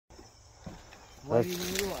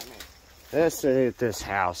Let's see at this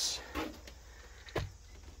house.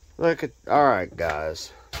 Look at, alright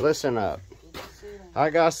guys, listen up. I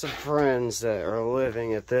got some friends that are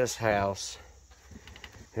living at this house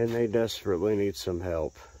and they desperately need some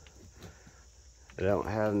help. They don't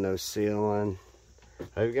have no ceiling.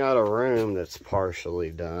 They've got a room that's partially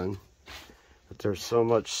done, but there's so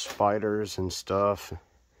much spiders and stuff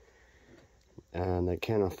and they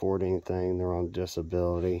can't afford anything. They're on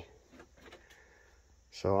disability.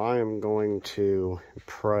 So I am going to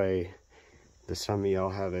pray that some of y'all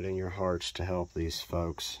have it in your hearts to help these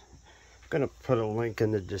folks. I'm going to put a link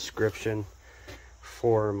in the description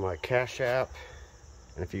for my Cash App.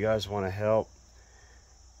 And if you guys want to help,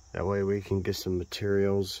 that way we can get some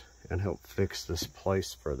materials and help fix this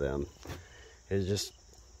place for them. It just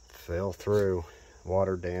fell through.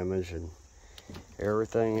 Water damage and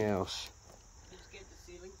everything else.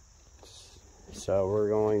 So we're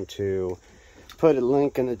going to put a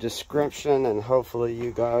link in the description and hopefully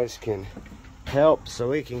you guys can help so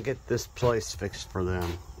we can get this place fixed for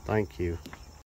them. Thank you.